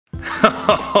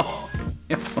Oh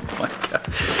my god.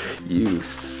 You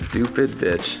stupid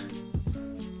bitch.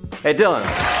 Hey, Dylan.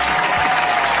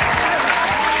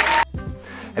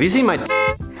 Have you seen my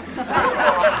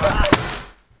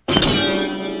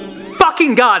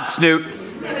Fucking God, Snoot!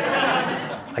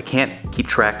 I can't keep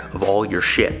track of all your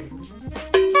shit.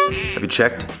 Have you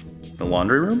checked the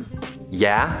laundry room?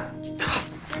 Yeah?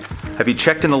 Have you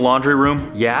checked in the laundry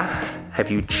room? Yeah? Have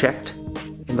you checked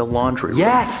in the laundry room?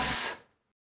 Yes!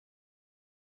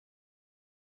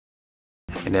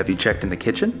 And have you checked in the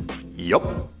kitchen?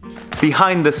 Yup.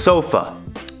 Behind the sofa?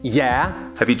 Yeah?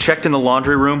 Have you checked in the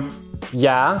laundry room?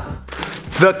 Yeah?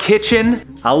 The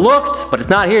kitchen? I looked, but it's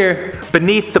not here.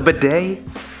 Beneath the bidet?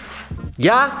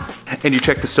 Yeah? And you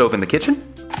checked the stove in the kitchen?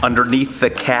 Underneath the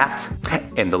cat?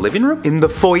 In the living room? In the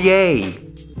foyer?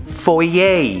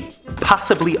 Foyer?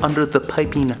 Possibly under the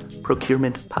piping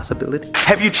procurement possibility?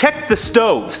 Have you checked the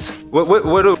stoves?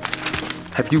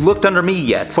 Have you looked under me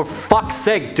yet? For fuck's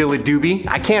sake, dilly doobie,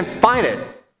 I can't find it.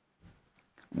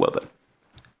 Well then,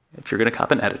 if you're gonna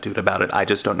cop an attitude about it, I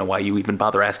just don't know why you even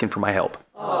bother asking for my help.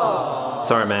 Aww.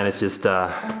 Sorry, man, it's just, I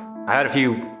had a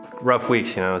few rough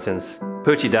weeks, you know, since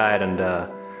Poochie died and,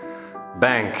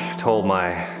 Bank told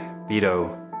my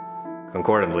veto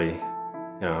concordantly,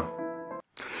 you know.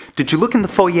 Did you look in the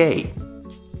foyer?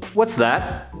 What's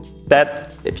that?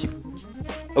 That, if you...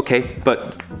 Okay,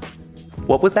 but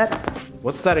what was that?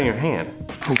 What's that in your hand?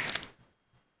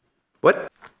 What? What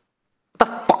the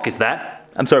fuck is that?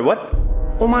 I'm sorry, what?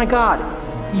 Oh my god,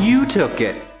 you took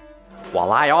it.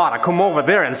 Well, I ought to come over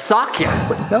there and sock you.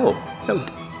 What? No,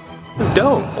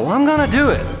 don't. Well, I'm gonna do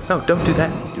it. No, don't do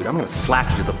that. Dude, I'm gonna slap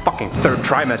you to the fucking third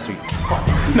trimester.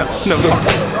 No.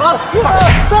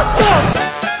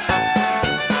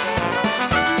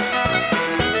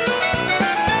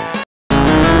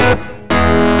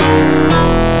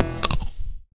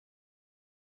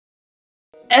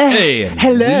 Hey,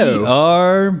 hello. We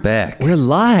are back. We're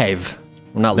live.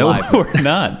 We're not live. No, we're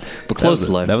not. But close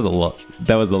to live. That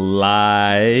was a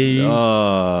lie.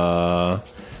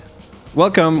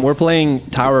 Welcome. We're playing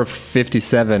Tower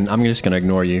 57. I'm just gonna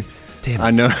ignore you. Damn it.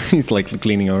 I know he's like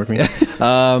leaning over me.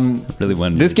 Really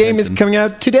wanted This game is coming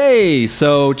out today,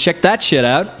 so check that shit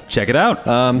out. Check it out.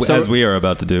 So- as we are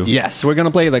about to do. Yes, we're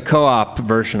gonna play the co-op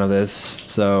version of this.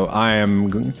 So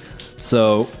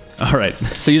All right.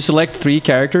 So you select 3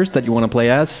 characters that you want to play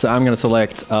as. So I'm gonna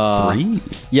select 3.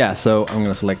 Yeah. So I'm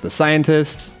gonna select the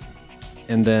scientist,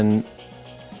 and then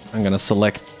I'm gonna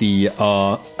select the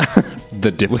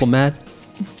the diplomat.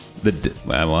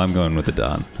 Well, I'm going with the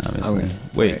Don, obviously. Okay.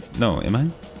 Wait, no, am I?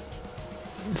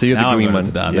 So you're Now the I'm green going one.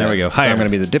 with the Don. There we go. So Hire. I'm gonna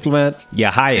be the diplomat.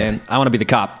 Yeah, hire. And I want to be the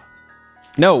cop.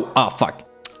 No. Oh fuck.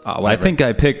 Oh, I think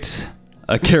I picked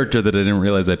a character that I didn't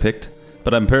realize I picked,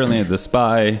 but I'm apparently the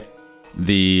spy,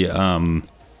 the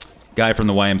guy from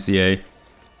the YMCA,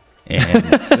 and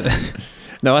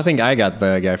No, I think I got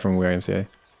the guy from YMCA.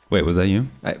 wait, was that you?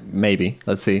 Maybe.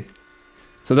 Let's see.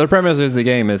 So the premise of the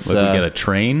game is Look, we get a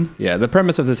train. yeah. The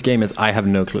premise of this game is I have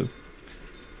no clue.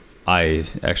 I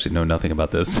actually know nothing about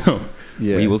this, so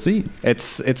Yeah. we will see.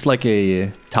 It's like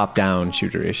a top-down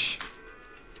shooter-ish.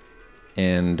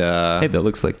 And Hey, that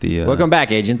looks like the. welcome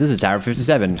back, agent. This is Tower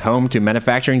 57, home to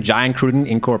manufacturing giant Cruden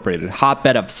Incorporated,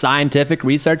 hotbed of scientific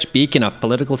research, beacon of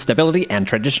political stability, and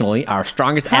traditionally our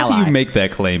strongest How ally. do you make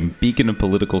that claim? Beacon of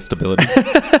political stability.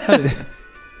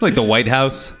 Like the White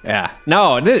House. Yeah.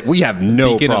 No, we have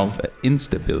no Beacon problem. of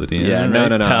instability. Yeah, right?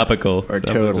 no. Topical. We're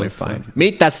Topical totally stuff. fine.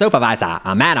 Meet the supervisor,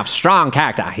 a man of strong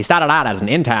character. He started out as an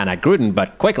intern at Gruden,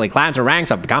 but quickly climbed the ranks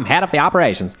to become head of the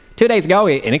operations. 2 days ago,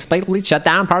 he inexplicably shut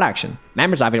down production.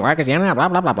 Members of his workers, blah, blah,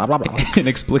 blah, blah, blah, blah.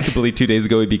 Inexplicably, 2 days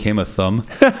ago, he became a thumb.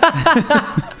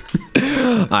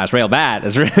 Oh, it's real bad.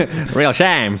 It's real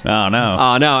shame. Oh, no.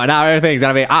 Oh, no. And now everything's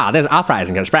going to be, this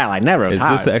uprising going to spread like never. Is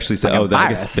this actually... like oh, I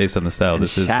guess based on the style,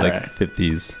 this is shatter. like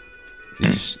 50s.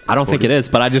 I don't think it is,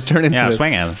 but I just turned into Yeah, it.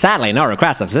 swing at it. Sadly, no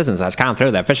request of assistance has come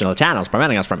through the official channels,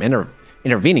 preventing us from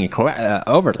intervening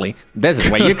overtly. This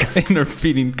is where you...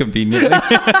 Intervening conveniently.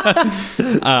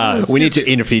 we need to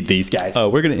interfeed these guys.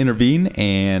 We're going to intervene,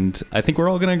 and I think we're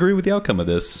all going to agree with the outcome of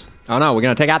this. Oh, no. We're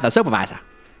going to take out the supervisor.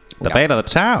 The fate of the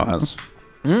towers.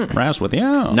 Rest with you.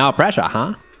 No pressure,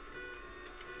 huh?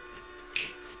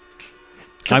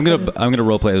 I'm gonna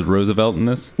roleplay as Roosevelt in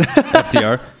this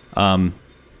FTR,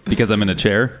 because I'm in a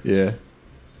chair. Yeah.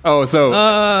 Oh, so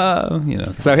You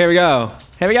know. so here we go.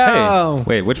 Here we go. Hey,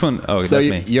 wait, which one? Oh, So that's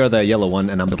me. you're the yellow one,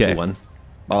 and I'm the Okay. blue one.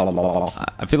 Blah, blah, blah, blah.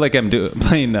 I feel like I'm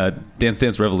playing Dance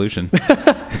Dance Revolution.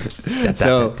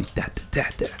 So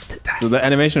the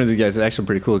animation of these guys is actually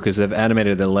pretty cool because they've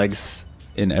animated the legs.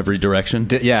 In every direction.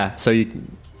 Yeah. So you.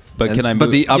 But can I move?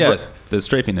 But the upper. Yeah. The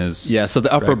strafing is Yeah, so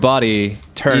the upper correct. body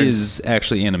turns. is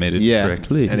actually animated Yeah,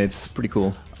 correctly. and it's pretty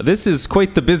cool. This is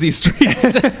quite the busy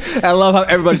streets. I love how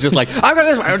everybody's just like, I'm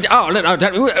gonna this. Oh,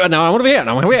 no, I want to be here.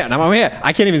 Now I'm here. Now I'm here.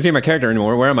 I can't even see my character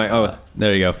anymore. Where am I? Oh,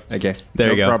 There you go. okay. There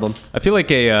no you go. problem. I feel like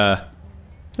a,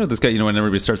 this guy, when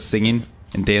everybody starts singing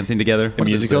and dancing together. A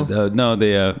musical? No,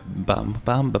 the, bomb,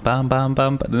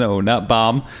 no, not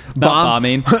bomb. Not Bomb?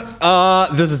 bombing.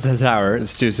 This is the tower.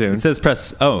 It's too soon. It says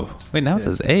press, wait, now it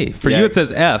says A. For Yeah. you it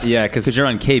says F. Yeah, 'cause you're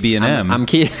on KB and M. I'm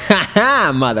key.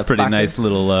 Motherfucker. It's pretty nice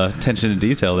little attention to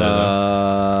detail there.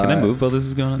 though. Can I move while this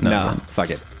is going on? No,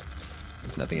 fuck it.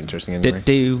 There's nothing interesting anyway.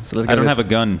 So let's go I don't to have a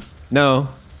gun. No,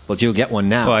 but you'll get one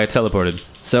now. Oh, I teleported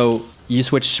So you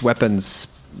switch weapons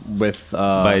with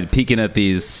by peeking at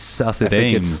these saucy I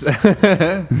think dames.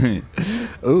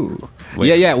 Ooh.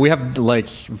 Wait. Yeah, we have like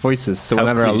voices. So How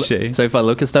whenever cliche. so if I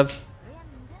look at stuff,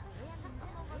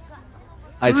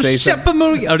 I say something.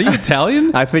 Are you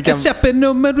Italian? I think I'm- That's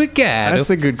That's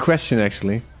a good question,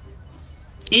 actually.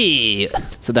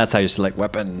 So that's how you select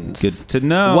weapons. good to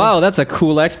know. Wow, that's a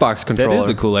cool Xbox That controller. is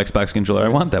a cool Xbox controller. I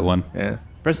want that one. Yeah.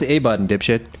 Press the A button,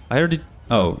 dipshit. I already.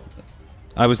 Oh,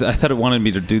 I thought it wanted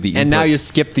me to do the. And now inputs. you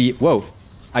skip the. Whoa.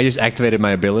 I just activated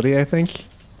my ability, I think.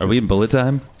 Are we in bullet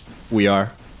time? We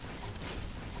are.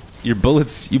 Your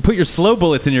bullets. You put your slow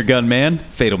bullets in your gun, man.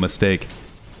 Fatal mistake.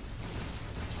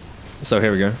 So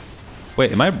here we go.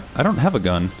 Wait, I don't have a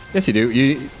gun. Yes, you do.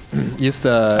 You use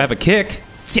the. I have a kick.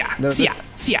 No,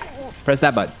 press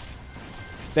that button.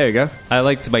 There you go. I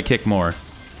liked my kick more.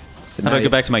 So How do I now go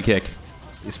back to my kick?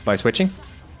 you- by switching.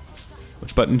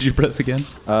 Which button did you press again?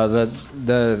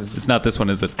 The It's not this one,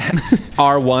 is it?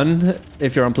 R1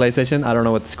 if you're on PlayStation. I don't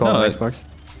know what it's called No, on it- Xbox.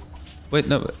 Wait,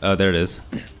 no. Oh, there it is.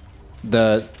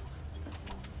 The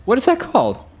what is that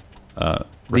called? The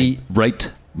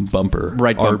Right bumper.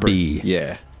 right bumper. RB.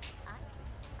 Yeah.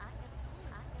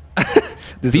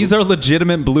 These are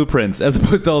legitimate blueprints, as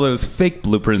opposed to all those fake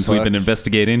blueprints we've Fuck. been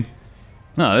investigating.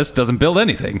 No, this doesn't build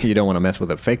anything. You don't want to mess with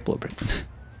the fake blueprints.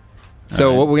 So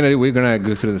Alright. what we're gonna do? We're gonna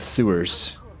go through the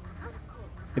sewers.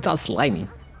 It's all slimy.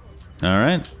 All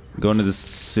right, going to the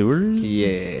sewers.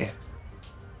 Yeah.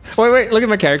 Wait! Look at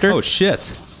my character. Oh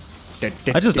shit!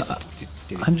 I'm just. Oh,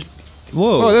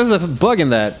 Whoa. there's a bug in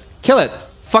that. Kill it.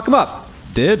 Fuck him up.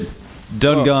 Did.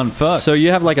 Done gone fucked. So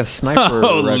you have like a sniper.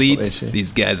 Oh, rifle elite. issue.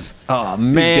 These guys. Oh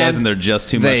man. These guys and they're just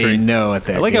too much. They know what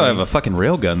they're I like how I doing. have a fucking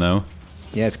railgun though.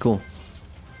 Yeah, it's cool.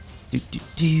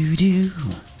 You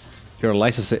Your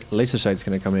laser sight's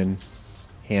gonna come in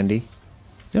handy.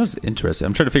 know what's interesting?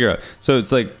 I'm trying to figure out. So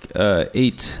it's like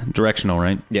 8 directional,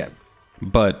 right? Yeah.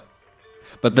 But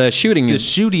But the shooting the is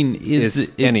shooting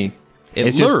is any. It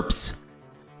It's just- lerps,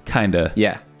 kinda.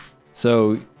 Yeah.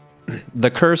 So the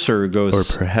cursor goes.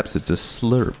 Or perhaps it's a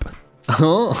slurp.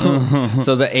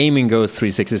 So the aiming goes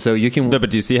 360. So you can. No, but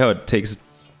do you see how it takes?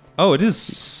 Oh, it is.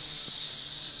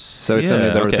 So it's under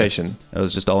the okay. rotation. That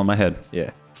was just all in my head. Yeah.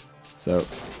 So.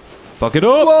 Fuck it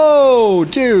up. Whoa,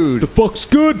 dude! Fuck's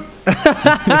good.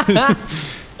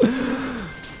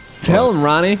 Tell him,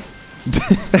 Ronnie.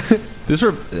 This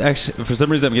were actually for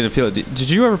some reason I'm getting a feel. Did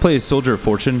you ever play Soldier of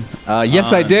Fortune?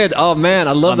 Yes, I did. Oh man,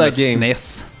 I love on that the game.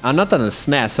 SNES? I'm not on the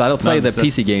SNES, so I don't play No, the the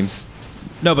PC games.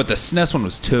 No, but the SNES one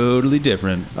was totally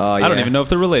different. Oh, I don't yeah. even know if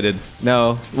they're related,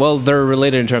 No, well, they're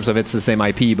related in terms of it's the same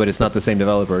IP, but it's not the same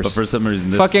developers. but for some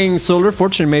reason this fucking Solar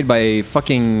Fortune made by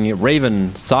fucking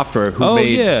Raven Software, who Oh,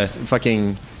 made yeah.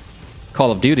 fucking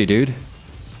Call of Duty, dude.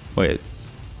 Wait,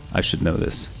 I should know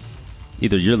this.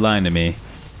 Either you're lying to me,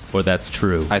 or that's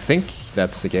true. I think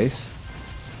that's the case.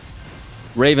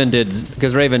 Raven did,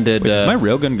 because Raven did. Wait, does my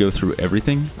railgun go through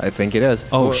everything? I think it is.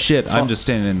 Oh Well, shit! I'm fu- just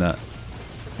standing in that.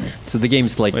 So the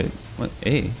game's like. Wait, what?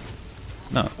 A?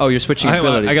 No. Oh, you're switching I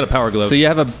abilities. got a power glove. So you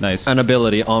have Nice. an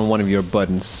ability on one of your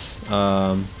buttons.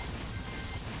 Oh,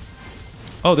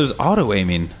 there's auto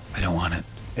aiming. I don't want it.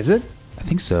 Is it? I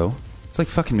think so. It's like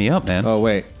fucking me up, man. Oh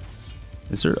wait.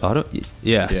 Is there auto?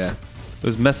 Yes. Yeah. It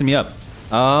was messing me up.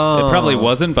 Oh. It probably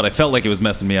wasn't, but I felt like it was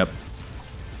messing me up.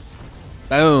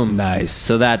 Boom. Nice.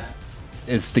 So that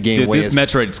is the game Dude, way. this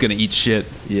Metroid's gonna eat shit.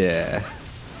 Yeah.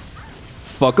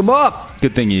 Fuck them up.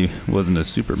 Good thing he wasn't a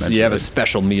super Metroid. So you have a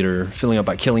special meter filling up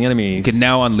by killing enemies. You can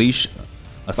now unleash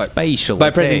a spatial by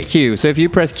pressing attack. Q. So if you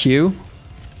press Q,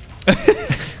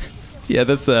 Yeah,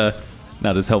 that's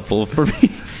not as helpful for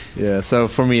me. yeah. So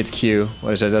for me it's Q,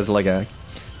 which does like a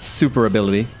super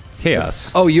ability.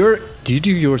 Chaos. Oh, do you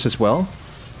do yours as well?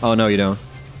 Oh no, you don't.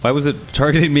 Why was it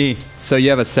targeting me? So you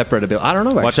have a separate ability. I don't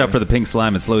know. Watch out for the pink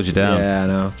slime. It slows you down. Yeah, I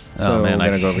know. Oh so man, we're I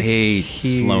gonna go over hate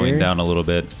here. slowing down a little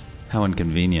bit. How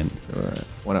inconvenient.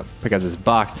 Want to pick up this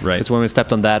box. Right. Because when we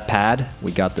stepped on that pad,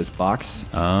 we got this box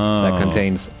that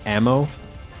contains ammo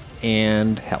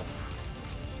and health.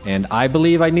 And I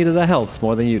believe I needed the health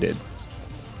more than you did.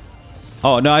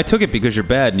 Oh, no, I took it because you're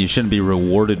bad and you shouldn't be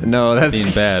rewarded No, that's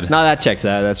being bad. No, that checks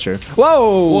out. That's true.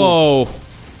 Whoa! Whoa.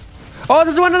 Oh,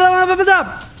 there's one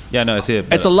up. Yeah, no, I see it.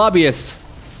 It's a lobbyist.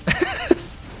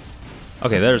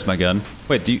 Okay, there's my gun.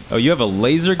 Wait, do you... Oh, you have a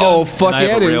laser gun? Oh, fuck and I yeah,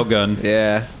 have a dude. rail gun.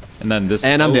 Yeah. And then this...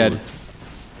 And I'm dead.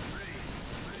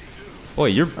 Boy,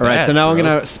 you're bad, All right, so now I'm bro.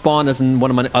 going to spawn as in one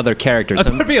of my other characters. I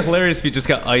thought it'd be hilarious if you just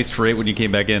got iced right when you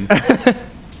came back in.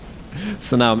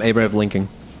 So now I'm Abraham Lincoln.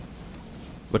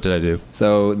 What did I do?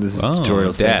 So this is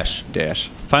tutorial stuff. dash. Dash.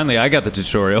 Finally, I got the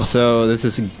tutorial. So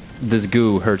this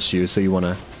goo hurts you, so you want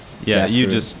to... Yeah, dash you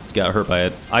through it. just got hurt by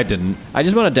it. I didn't. I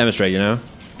just want to demonstrate, you know?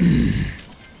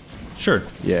 Sure.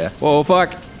 Yeah. Whoa,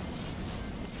 fuck.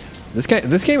 This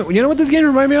game, you know what this game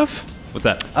reminds me of? What's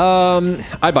that?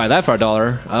 I'd buy that for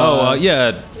 $1.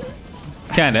 Yeah.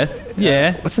 Kinda.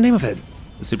 Yeah. What's the name of it?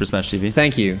 Super Smash TV.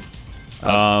 Thank you.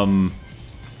 That's one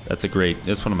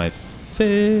of my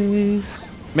faves.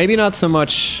 Maybe not so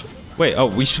much... Wait,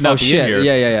 we should not be shit. in here.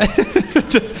 Yeah.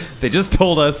 They just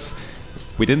told us.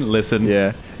 We didn't listen.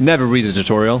 Yeah. Never read the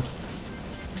tutorial.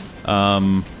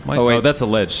 Oh, that's a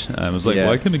ledge. I was like, Yeah.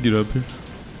 why can't I get up here?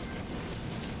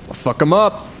 Well, fuck them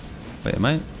up. Wait, am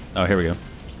I? Oh, here we go.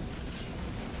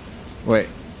 Wait.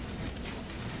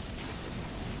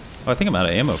 Oh, I think I'm out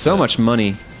of ammo. So for that. much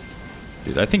money.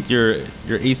 Dude, I think you're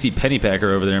AC Pennypacker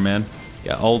over there, man.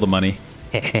 Got all the money.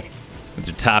 With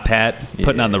your top hat,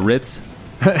 putting on the Ritz.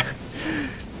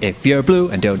 If you're blue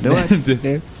and don't know what to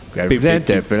do,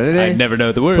 I never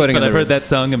know the words, Putting but on I've the heard that Ritz.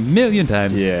 song a million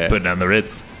times. Yeah. Putting on the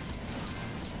Ritz.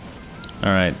 All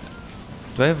right.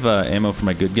 Do I have ammo for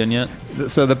my good gun yet?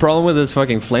 So the problem with this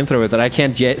fucking flamethrower is that I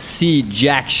can't see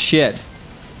jack shit.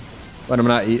 But I'm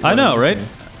not... I know, right?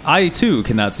 I, too,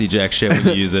 cannot see jack shit when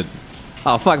you use it.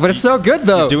 Oh, fuck, but it's so good,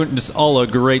 though. Doing just all a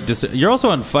great... You're also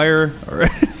on fire.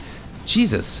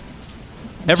 Jesus.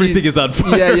 Everything is on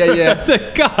fire. Yeah.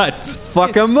 Thank God.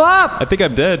 Fuck him up! I think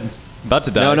I'm dead. About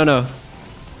to die. No.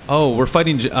 Oh, we're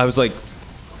fighting... I was like...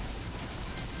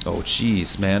 Oh,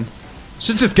 jeez, man.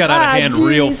 Shit just got out of hand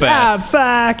real fast.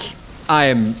 Fuck. I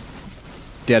am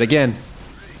dead again.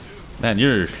 Man,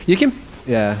 you're... You can...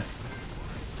 Yeah.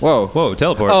 Whoa. Whoa,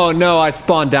 teleport. Oh, no, I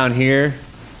spawned down here.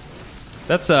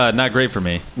 That's not great for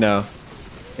me. No.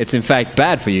 It's in fact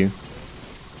bad for you.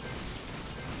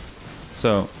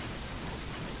 So...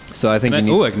 So I think you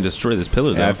need... Oh, I can destroy this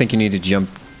pillar, though. Yeah, I think you need to jump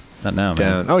Not now,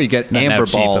 down. man. Oh, you get Not amber now,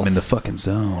 Chief. balls. I'm in the fucking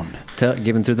zone.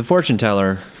 Given through the fortune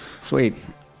teller. Sweet.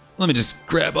 Let me just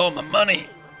grab all my money.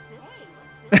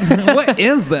 What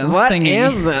is this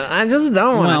thingy? that? I just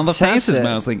don't Well, the fastest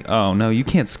mouse. Like, oh no, you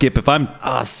can't skip. If I'm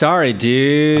Oh, sorry,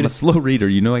 dude. I'm a slow reader,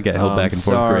 you know I got held back in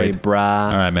fourth sorry, grade.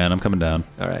 brah. All right, man, I'm coming down.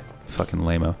 All right. Fucking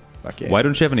lameo. Fuck yeah. Why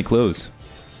don't you have any clothes?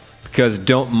 Because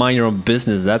don't mind your own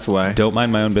business, that's why. Don't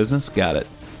mind my own business. Got it.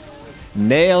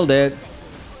 Nailed it.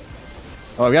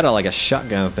 Oh, I got like a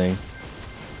shotgun thing.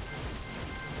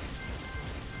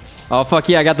 Oh, fuck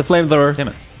yeah, I got the flamethrower. Damn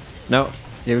it. No,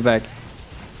 give it back.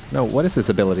 No, what is this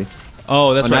ability?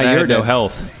 Oh, that's Oh, right. now I you're had no dead.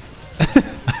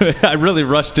 health. I really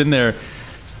rushed in there.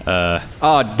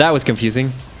 Oh, that was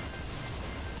confusing.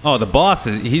 Oh, the boss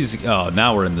is. Oh,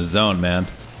 now we're in the zone, man.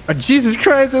 Oh, Jesus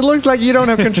Christ, it looks like you don't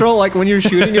have control. Like when you're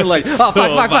shooting, you're like, oh, fuck.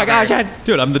 Oh, shit.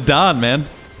 Dude, I'm the Don, man.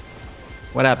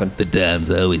 What happened? The Don's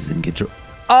always in control.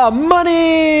 Oh,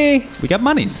 money! We got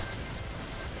monies.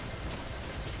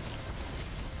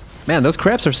 Man, those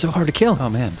crabs are so hard to kill. Oh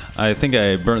man, I think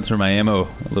I burned through my ammo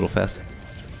a little fast.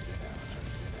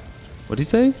 What'd he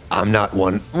say? I'm not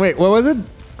one. Wait, what was it?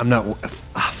 I'm not.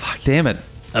 Fuck. Damn it.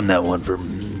 I'm not one for...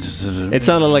 It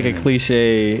sounded like a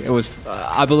cliche. It was.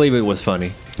 I believe it was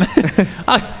funny.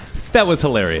 That was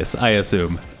hilarious, I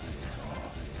assume.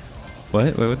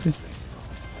 What? Wait, what's he?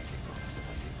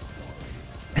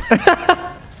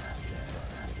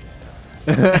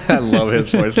 I love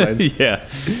his voice lines. Yeah.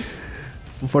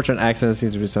 Unfortunate accident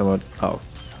seems to be somewhat. Oh.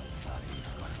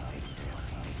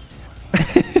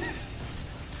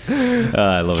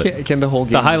 I love it. Can the whole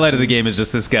game. The highlight of the game is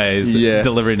just this guy is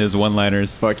delivering his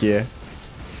one-liners. Fuck yeah.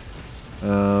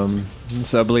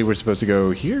 So I believe we're supposed to go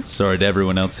here. Sorry to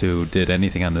everyone else who did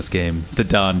anything on this game. The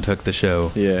Don took the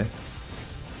show. Yeah.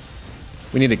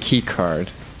 We need a key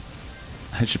card.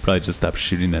 I should probably just stop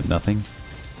shooting at nothing.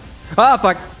 Ah,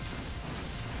 fuck.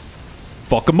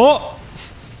 Fuck him up!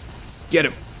 Get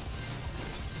him.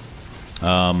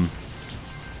 I'm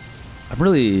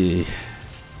really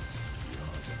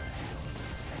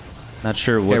not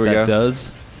sure what Here we that go.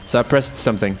 does. So I pressed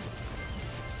something.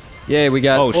 Yeah, we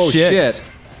got. Oh, Oh, shit. shit.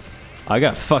 I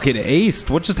got fucking aced.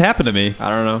 What just happened to me? I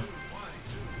don't know.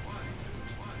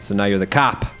 So now you're the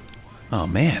cop. Oh,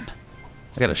 man.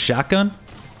 I got a shotgun.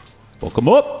 Woke him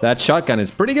up. That shotgun is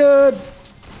pretty good.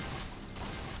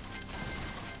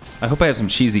 I hope I have some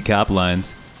cheesy cop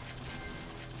lines.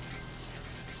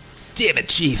 Damn it,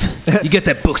 Chief. You get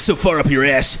that book so far up your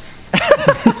ass.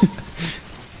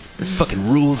 Fucking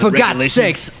rules For and God's regulations.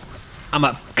 sakes, I'm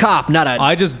a cop, not a.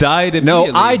 I just died No,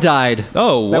 immediately. I died.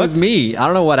 Oh, that what? was me. I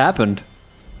don't know what happened.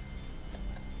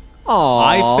 Oh,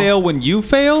 I fail when you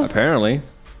fail? Apparently.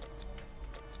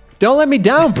 Don't let me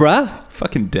down, bruh.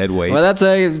 Fucking dead weight. Well, that's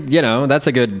a that's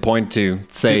a good point to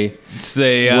say.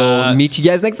 Say, We'll meet you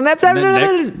guys next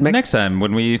time. next time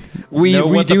when we We know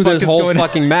what the redo fuck this is whole going on.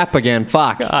 fucking map again.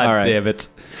 Fuck. God All right. damn it.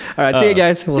 All right. See you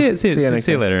guys. See you next see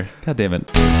you time. later. God damn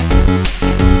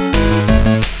it.